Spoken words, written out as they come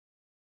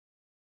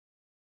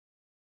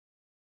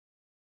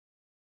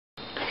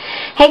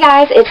Hey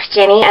guys, it's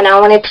Jenny, and I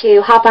wanted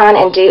to hop on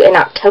and do an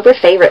October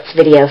favorites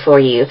video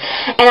for you.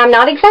 And I'm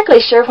not exactly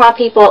sure why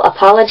people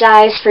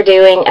apologize for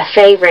doing a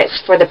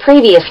favorites for the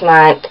previous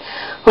month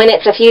when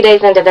it's a few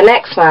days into the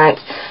next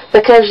month,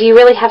 because you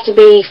really have to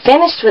be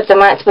finished with the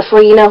month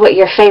before you know what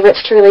your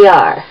favorites truly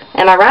are.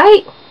 Am I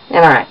right?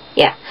 Am I right?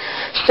 Yeah.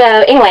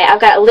 So anyway,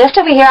 I've got a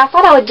list over here. I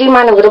thought I would do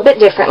mine a little bit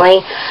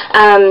differently.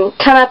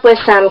 Come up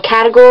with some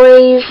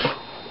categories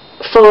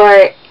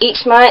for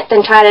each month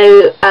and try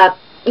to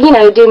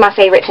do my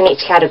favorites in each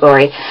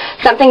category.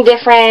 Something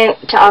different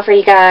to offer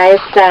you guys,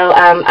 so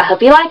I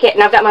hope you like it.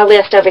 And I've got my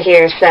list over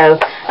here, so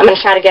I'm going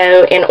to try to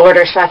go in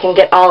order so I can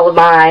get all of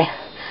my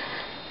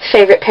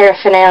favorite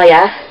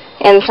paraphernalia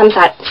in some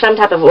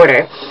type of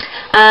order.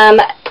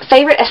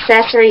 Favorite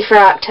accessory for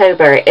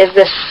October is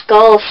this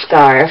skull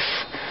scarf.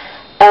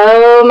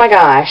 Oh my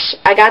gosh.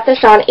 I got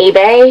this on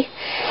eBay,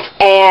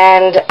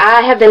 and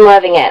I have been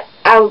loving it.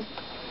 I've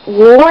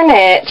worn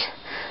it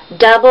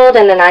doubled,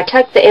 and then I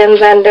tuck the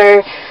ends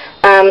under.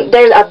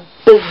 There's a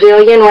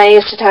bazillion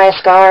ways to tie a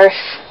scarf.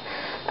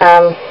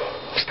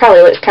 It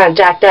probably looks kind of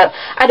jacked up.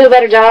 I do a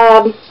better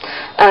job.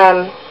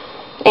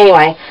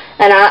 Anyway,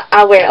 and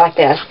I wear it like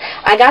this.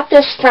 I got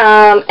this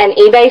from an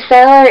eBay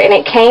seller, and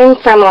it came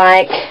from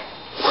like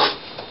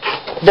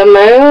the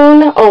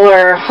moon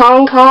or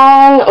Hong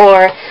Kong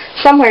or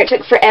somewhere. It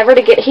took forever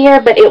to get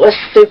here, but it was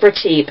super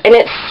cheap, and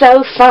it's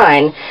so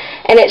fun,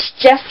 and it's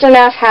just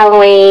enough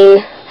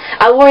Halloween.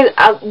 I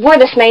wore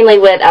this mainly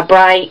with a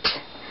bright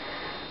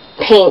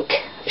pink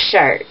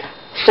shirt.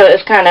 So it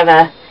was kind of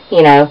a,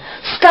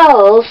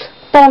 skulls,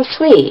 but I'm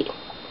sweet.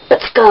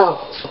 But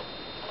skulls.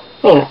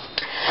 Anyway.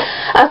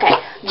 Okay,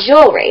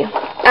 jewelry.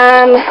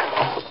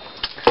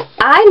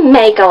 I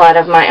make a lot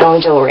of my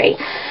own jewelry.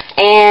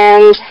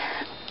 And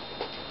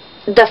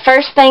the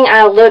first thing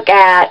I look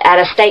at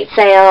estate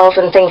sales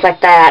and things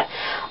like that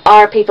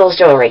are people's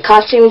jewelry.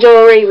 Costume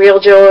jewelry, real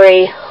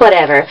jewelry,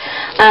 whatever.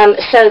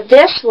 So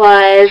this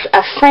was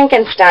a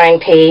Frankenstein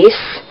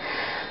piece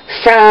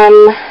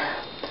from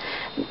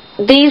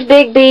these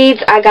big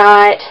beads I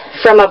got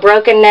from a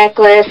broken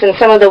necklace and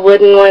some of the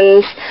wooden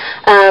ones.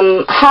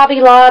 Hobby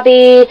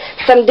Lobby,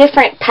 some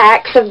different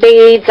packs of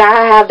beads.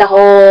 I have the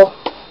whole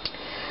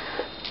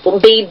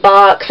bead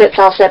box. It's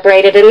all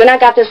separated. And then I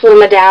got this little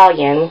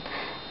medallion.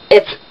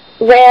 It's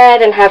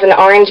red and has an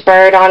orange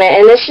bird on it,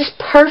 and it's just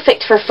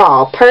perfect for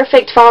fall.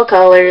 Perfect fall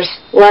colors.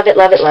 Love it,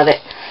 love it, love it.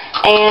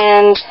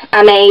 And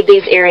I made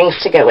these earrings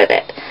to go with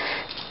it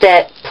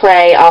that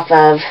play off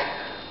of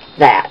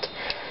that.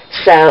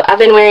 So I've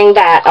been wearing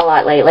that a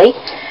lot lately.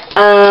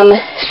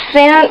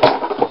 Scent,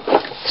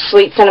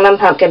 sweet cinnamon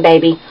pumpkin,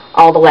 baby,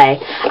 all the way.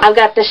 I've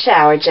got the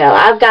shower gel.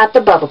 I've got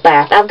the bubble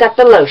bath. I've got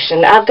the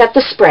lotion. I've got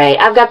the spray.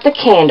 I've got the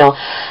candle.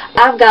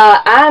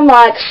 I'm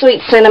like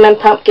sweet cinnamon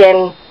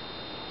pumpkin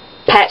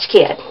Patch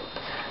Kid.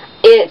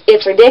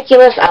 It's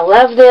ridiculous. I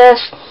love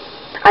this.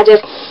 I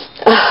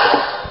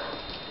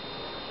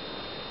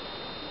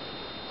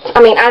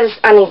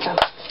need some.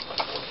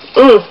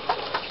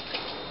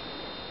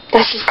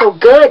 That's just so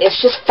good.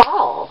 It's just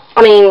fall.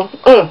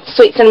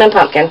 Sweet cinnamon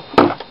pumpkin.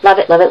 Love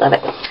it, love it, love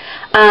it.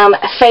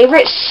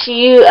 Favorite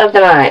shoe of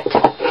the month.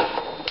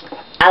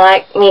 I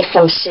like me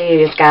some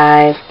shoes,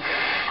 guys.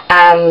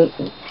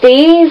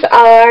 These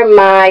are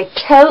my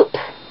taupe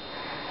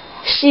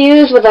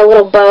shoes with a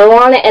little bow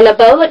on it, and the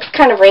bow looks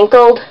kind of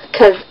wrinkled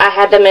because I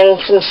had them in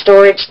some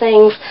storage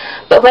things.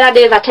 But what I do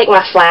is I take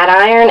my flat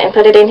iron and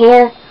put it in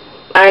here,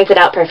 irons it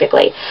out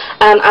perfectly.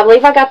 I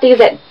believe I got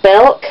these at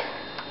Belk.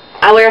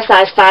 I wear a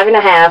size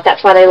 5.5.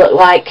 That's why they look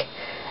like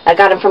I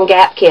got them from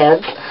Gap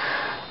Kids.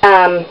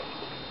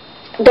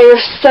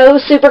 They're so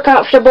super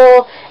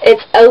comfortable.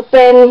 It's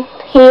open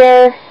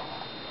here.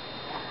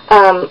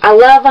 I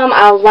love them.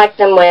 I like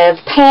them with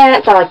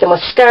pants. I like them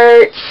with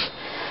skirts.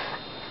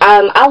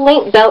 I'll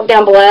link Belk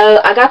down below.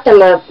 I got them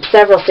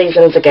several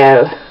seasons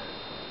ago.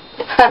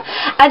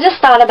 I just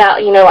thought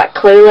about, like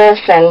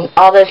Clueless and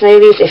all those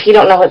movies. If you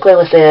don't know what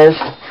Clueless is,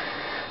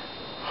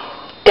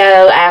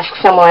 go ask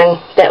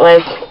someone that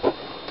was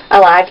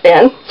alive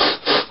then,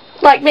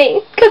 like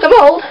me, because I'm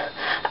old.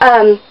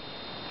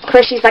 Of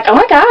course, she's like, oh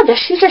my God, those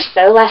shoes are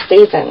so last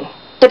season.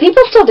 Do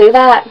people still do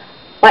that?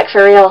 Like,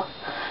 for real?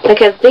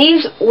 Because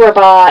these were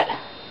bought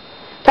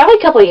probably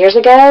a couple years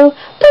ago,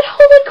 but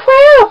holy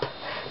crap!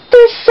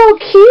 They're so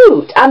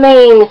cute.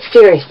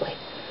 Seriously.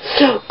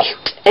 So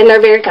cute. And they're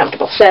very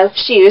comfortable. So,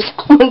 shoes.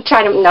 I'm going to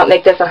try to not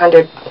make this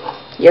 100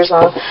 years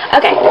long.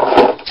 Okay.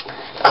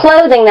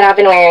 Clothing that I've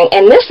been wearing.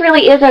 And this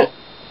really isn't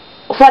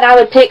what I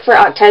would pick for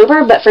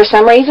October, but for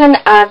some reason,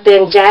 I've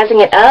been jazzing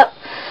it up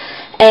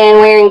and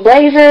wearing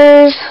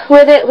blazers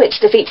with it, which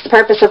defeats the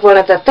purpose of one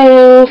of the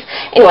things.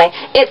 Anyway,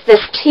 it's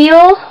this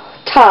teal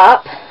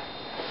top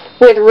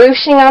with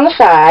ruching on the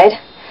side,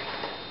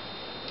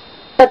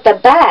 but the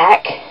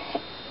back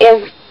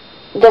is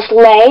this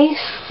lace,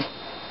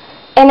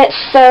 and it's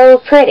so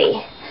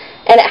pretty,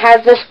 and it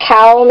has this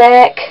cowl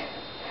neck,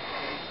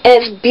 and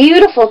it's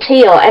beautiful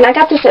teal, and I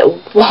got this at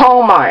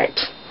Walmart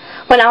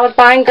when I was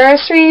buying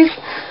groceries.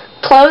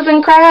 clothes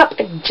and crap,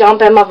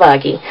 jump in my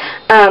buggy.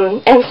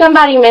 And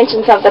somebody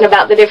mentioned something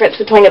about the difference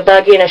between a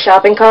buggy and a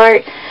shopping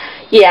cart.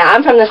 Yeah,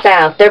 I'm from the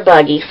South. They're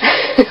buggies.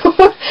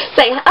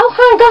 Say, oh,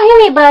 hon, go hand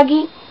me a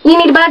buggy. You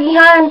need a buggy,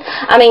 hon?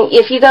 I mean,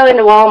 if you go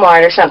into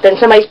Walmart or something,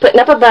 somebody's putting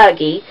up a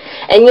buggy,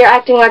 and you're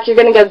acting like you're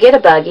going to go get a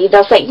buggy,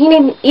 they'll say, you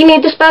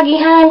need this buggy,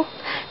 hon?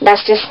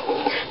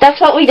 That's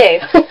what we do.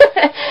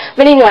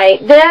 But anyway,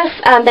 this,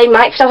 they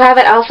might still have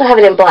it. I also have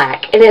it in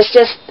black. And it's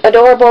just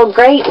adorable,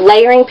 great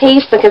layering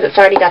piece because it's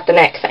already got the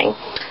neck thing.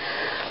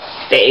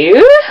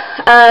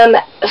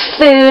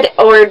 Food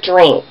or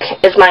drink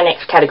is my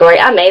next category.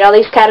 I made all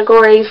these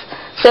categories,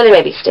 so they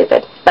may be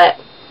stupid, but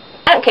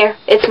I don't care.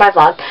 It's my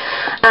vlog.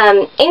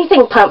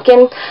 Anything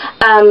pumpkin.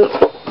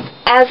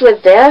 As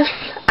with this,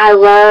 I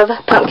love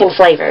pumpkin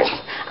flavors.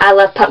 I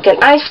love pumpkin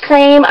ice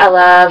cream. I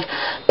love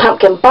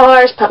pumpkin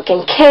bars,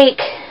 pumpkin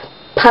cake,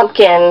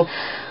 pumpkin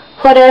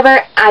whatever.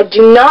 I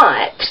do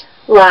not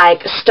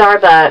like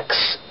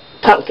Starbucks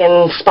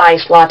pumpkin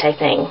spice latte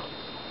thing.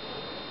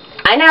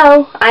 I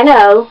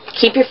know.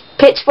 Keep your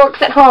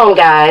pitchforks at home,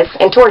 guys,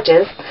 and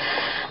torches.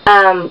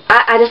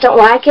 I just don't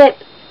like it.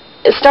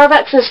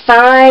 Starbucks is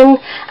fine.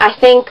 I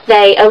think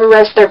they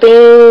over-roast their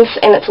beans,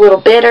 and it's a little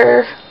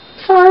bitter.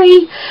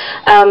 Sorry.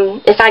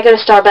 If I go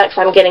to Starbucks,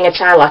 I'm getting a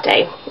chai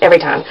latte every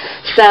time.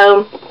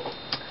 So,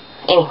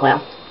 anyway.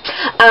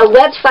 A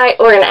website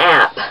or an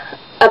app.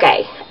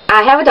 Okay,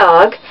 I have a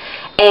dog,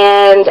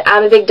 and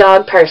I'm a big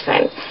dog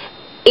person.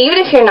 Even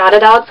if you're not a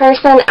dog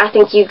person, I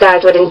think you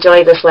guys would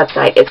enjoy this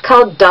website. It's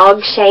called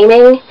Dog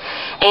Shaming,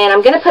 and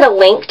I'm going to put a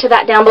link to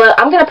that down below.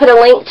 I'm going to put a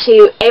link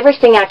to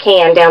everything I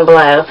can down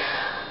below.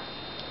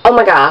 Oh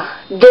my god,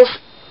 this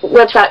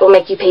website will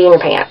make you pee in your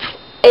pants.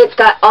 It's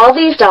got all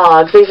these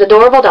dogs, these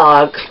adorable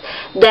dogs,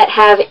 that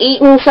have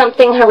eaten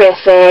something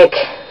horrific,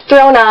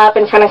 thrown up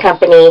in front of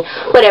company,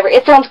 whatever.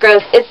 It sounds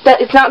gross.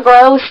 It's not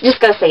gross, just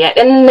go see it.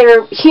 And then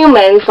their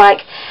humans,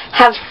 like,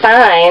 have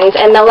signs,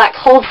 and they'll, like,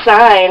 hold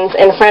signs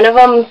in front of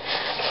them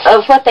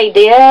of what they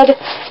did,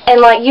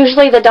 and, like,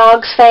 usually the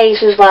dog's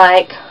face is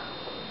like,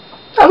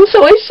 I'm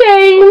so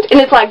ashamed, and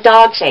it's like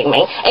dog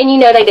shaming, and you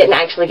know they didn't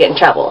actually get in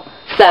trouble.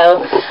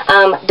 So,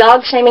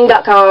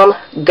 dogshaming.com,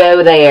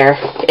 go there.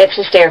 It's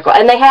hysterical.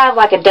 And they have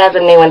like a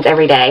dozen new ones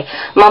every day.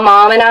 My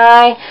mom and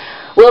I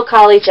will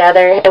call each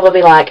other and we'll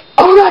be like,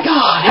 oh my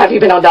god, have you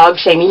been on dog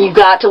shaming? You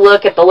got to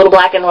look at the little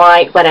black and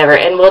white, whatever,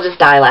 and we'll just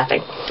die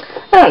laughing.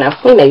 I don't know,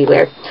 we may be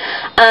weird.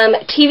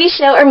 TV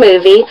show or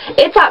movie.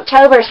 It's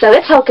October, so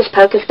it's Hocus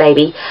Pocus,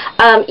 baby.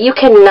 You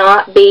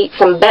cannot beat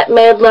some Bette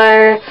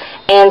Midler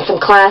and some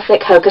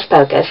classic Hocus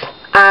Pocus.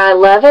 I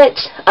love it.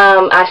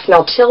 I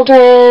Smell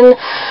Children.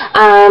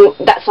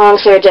 That song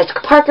Sarah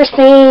Jessica Parker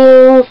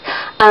sings.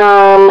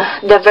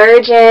 The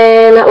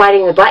Virgin,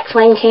 Lighting the Black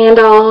Flame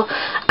Candle.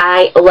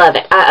 I love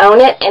it. I own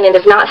it, and it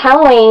is not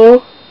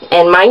Halloween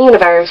in my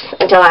universe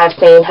until I have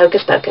seen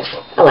Hocus Pocus.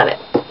 I love it.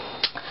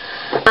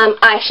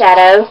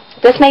 Eyeshadow.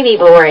 This may be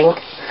boring,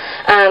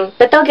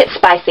 but they'll get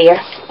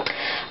spicier.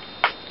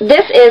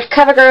 This is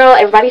CoverGirl.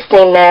 Everybody's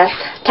seen this.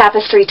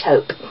 Tapestry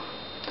Taupe.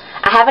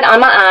 I have it on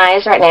my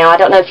eyes right now. I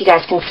don't know if you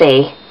guys can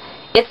see.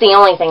 It's the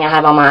only thing I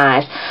have on my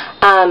eyes.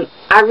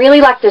 I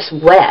really like this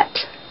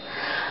wet.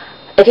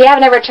 If you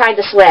haven't ever tried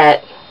this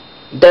wet,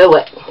 do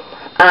it.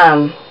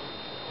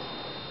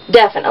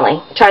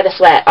 Definitely try the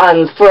sweat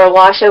for a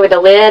wash over the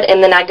lid,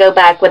 and then I go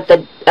back with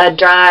the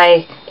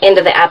dry end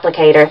of the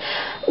applicator.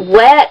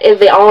 Wet is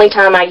the only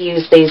time I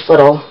use these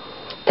little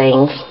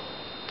things.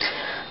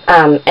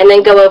 And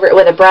then go over it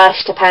with a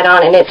brush to pat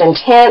on, and it's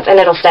intense, and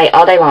it'll stay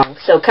all day long.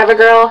 So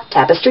CoverGirl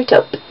Tapestry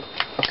Taupe.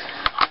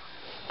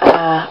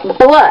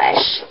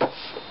 Blush.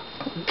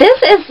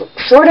 This is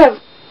sort of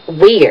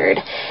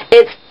weird.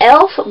 It's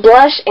e.l.f.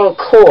 Blush and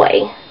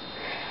Koi.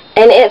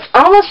 And it's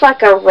almost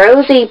like a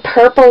rosy,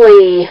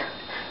 purpley,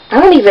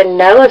 I don't even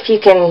know if you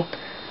can,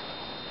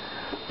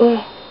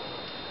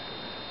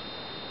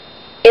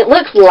 it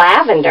looks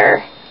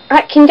lavender.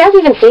 Can you guys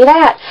even see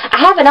that? I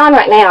have it on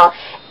right now.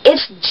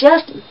 It's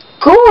just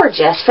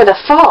gorgeous for the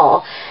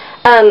fall.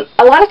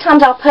 A lot of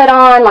times I'll put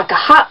on like a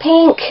hot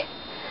pink,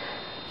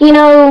 you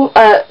know,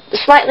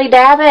 slightly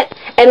dab it,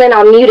 and then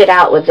I'll mute it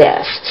out with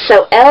this.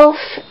 So e.l.f.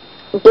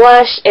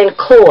 Blush and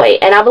Koi,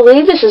 and I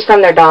believe this is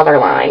from their dollar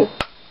line.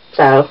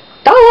 So,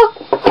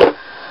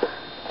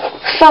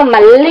 for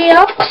my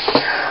lips,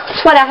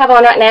 that's what I have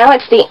on right now.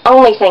 It's the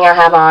only thing I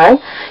have on,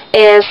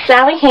 is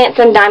Sally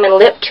Hansen Diamond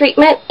Lip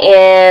Treatment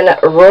in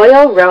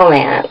Royal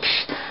Romance.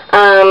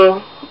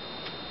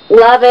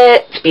 Love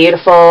it. It's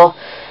beautiful.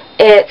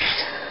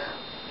 It's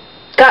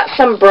got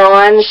some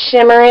bronze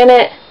shimmer in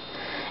it,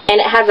 and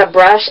it has a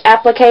brush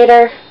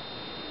applicator.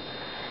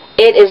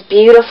 It is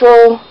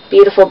beautiful,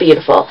 beautiful,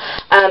 beautiful.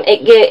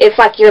 It's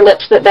like your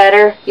lips but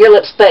better. Your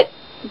lips but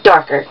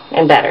darker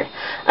and better.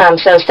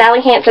 So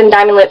Sally Hansen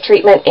Diamond Lip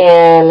Treatment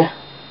in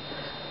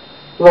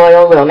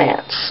Royal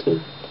Romance.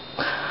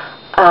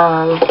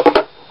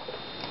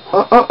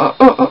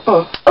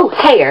 Oh,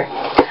 hair.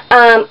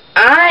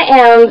 I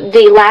am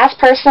the last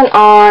person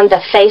on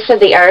the face of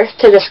the earth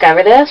to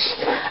discover this,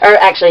 or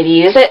actually to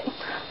use it.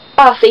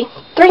 Bossy,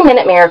 $3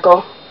 3-minute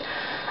miracle.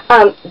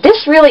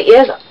 This really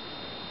is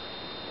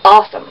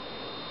awesome.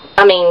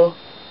 I mean,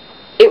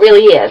 it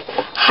really is.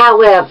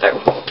 However,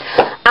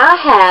 I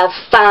have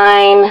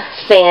fine,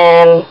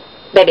 thin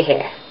baby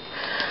hair.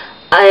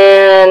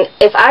 And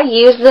if I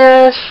use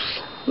this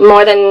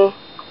more than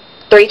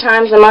 3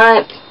 times a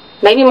month,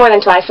 maybe more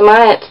than twice a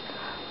month,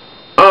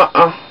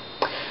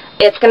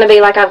 it's going to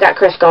be like I've got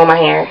Crisco in my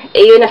hair.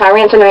 Even if I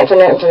rinse and rinse and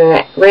rinse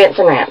and rinse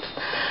and rinse.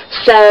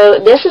 So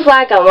this is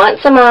like a once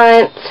a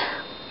month,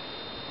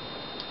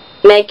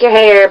 make your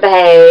hair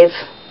behave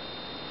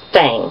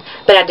thing.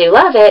 But I do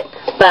love it,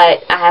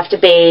 but I have to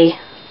be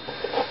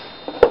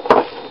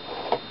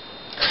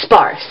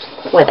sparse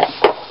with it.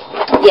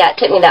 Yeah, it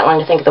took me that long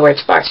to think of the word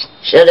sparse.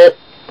 Shut up.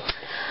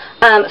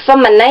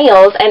 From my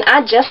nails, and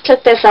I just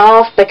took this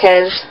off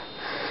because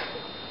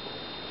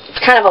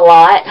it's kind of a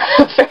lot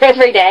for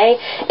every day.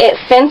 It's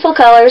Sinful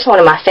Colors, one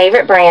of my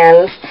favorite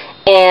brands,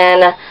 in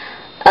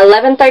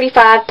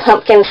 1135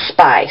 Pumpkin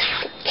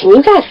Spice. Can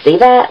you guys see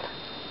that?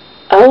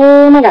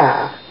 Oh my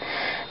god.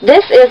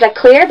 This is a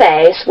clear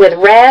base with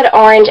red,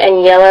 orange,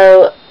 and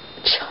yellow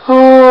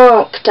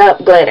chunked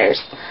up glitters.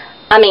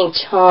 I mean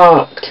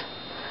chunked.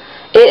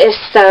 It is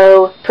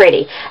so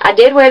pretty. I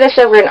did wear this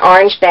over an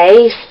orange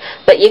base,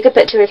 but you could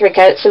put 2 or 3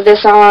 coats of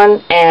this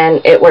on,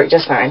 and it worked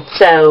just fine.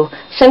 So,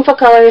 Sinful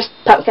Colors,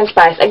 Pumpkin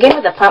Spice. Again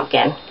with the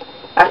pumpkin.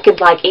 I could,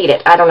 like, eat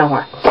it. I don't know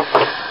why.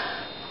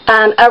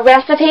 A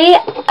recipe,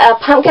 a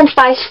pumpkin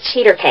spice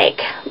cheater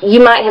cake.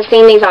 You might have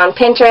seen these on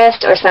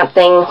Pinterest or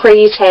something, where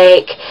you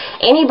take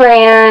any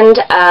brand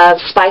of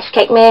spice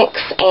cake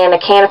mix and a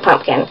can of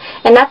pumpkin,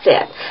 and that's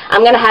it.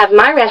 I'm going to have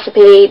my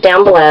recipe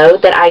down below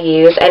that I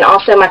use, and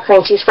also my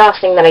cream cheese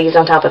frosting that I use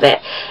on top of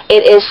it.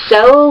 It is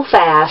so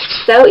fast,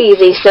 so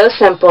easy, so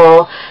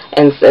simple,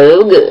 and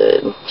so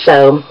good.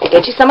 So,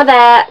 get you some of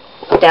that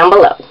down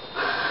below.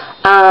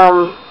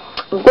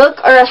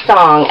 Book or a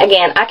song.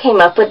 Again, I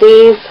came up with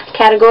these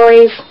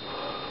categories,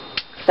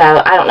 so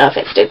I don't know if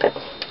it's stupid.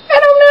 I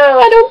don't know.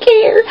 I don't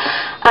care.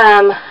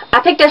 I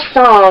picked a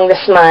song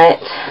this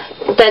month.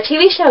 The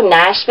TV show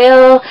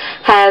Nashville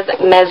has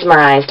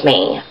mesmerized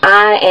me.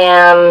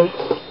 I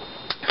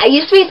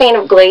used to be a fan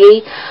of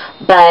Glee,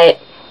 but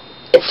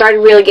it started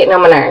really getting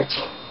on my nerves.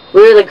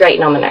 Really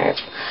grating on my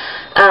nerves.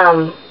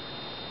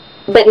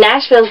 But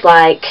Nashville's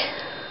like,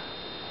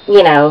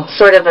 you know,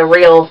 sort of a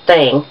real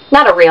thing.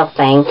 Not a real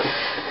thing.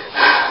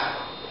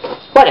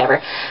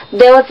 Whatever.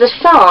 There was a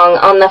song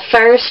on the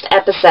first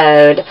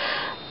episode,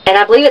 and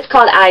I believe it's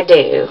called I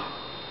Do.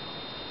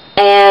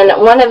 And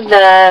one of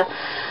the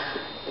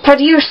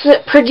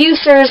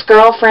producers,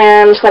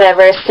 girlfriends,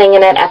 whatever, is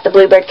singing it at the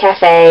Bluebird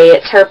Cafe.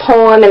 It's her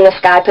poem, and this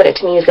guy put it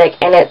to music,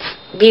 and it's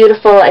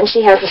beautiful, and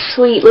she has a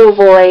sweet little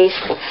voice.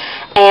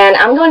 And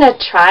I'm going to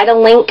try to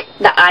link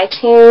the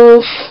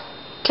iTunes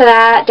to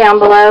that down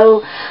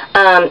below,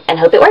 and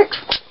hope it works.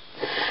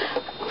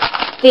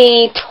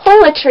 The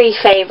toiletry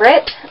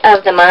favorite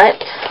of the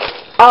month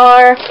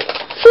are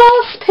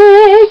floss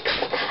picks.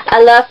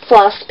 I love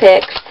floss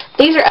picks.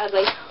 These are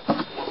ugly.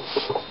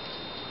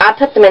 I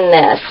put them in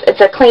this. It's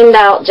a cleaned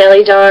out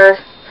jelly jar,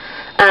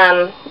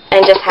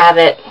 and just have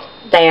it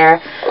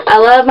there. I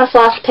love my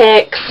floss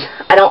picks.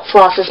 I don't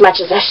floss as much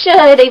as I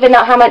should, even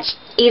though how much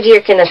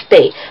easier can this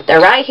be?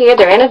 They're right here,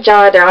 they're in a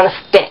jar, they're on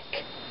a stick.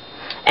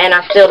 And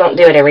I still don't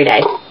do it every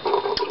day.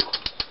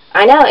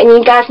 I know, and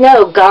you guys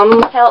know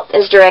gum health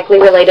is directly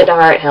related to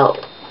heart health.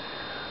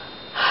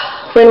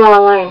 When will I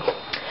learn?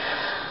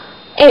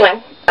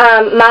 Anyway,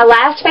 my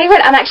last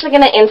favorite, I'm actually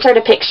going to insert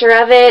a picture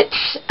of it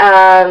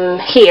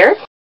here.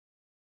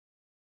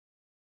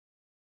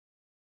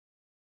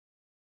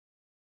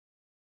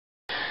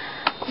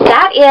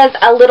 That is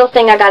a little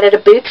thing I got at a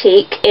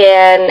boutique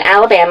in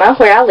Alabama,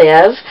 where I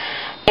live,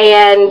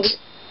 and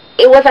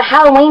it was a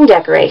Halloween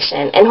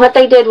decoration, and what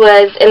they did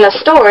was, in the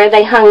store,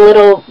 they hung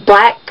little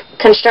black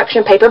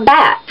construction paper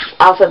bats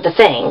off of the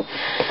thing,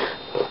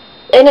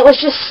 and it was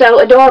just so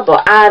adorable.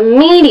 I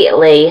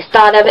immediately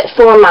thought of it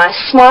for my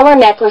smaller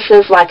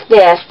necklaces like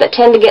this that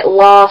tend to get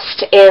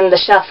lost in the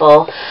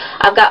shuffle.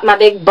 I've got my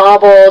big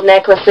bauble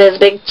necklaces,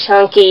 big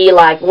chunky,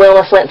 like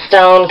Wilma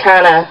Flintstone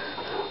kind of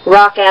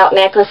rock out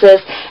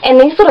necklaces, and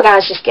these little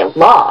guys just get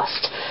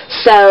lost.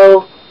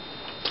 So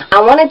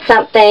I wanted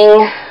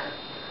something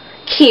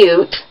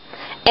cute,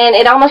 and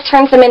it almost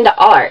turns them into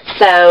art.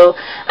 So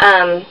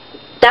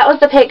that was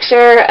the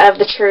picture of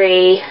the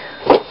tree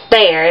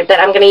there that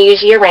I'm going to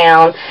use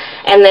year-round,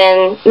 and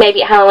then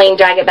maybe at Halloween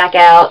drag it back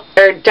out,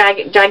 or drag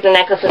the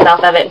necklaces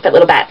off of it and put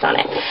little bats on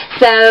it.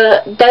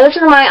 So those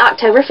are my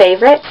October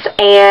favorites,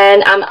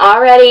 and I'm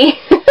already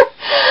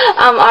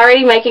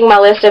making my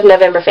list of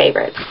November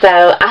favorites.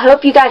 So I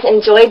hope you guys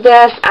enjoyed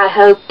this. I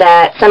hope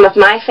that some of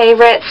my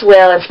favorites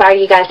will inspire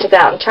you guys to go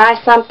out and try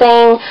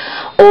something,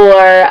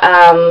 or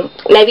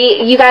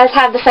maybe you guys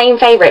have the same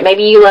favorite.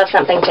 Maybe you love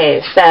something too.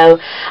 So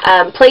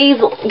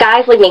please,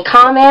 guys, leave me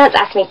comments,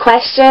 ask me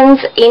questions,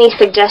 any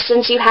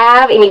suggestions you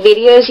have, any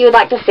videos you would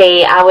like to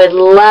see. I would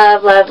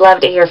love, love, love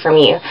to hear from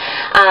you.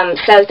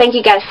 So thank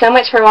you guys so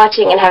much for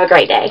watching, and have a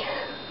great day.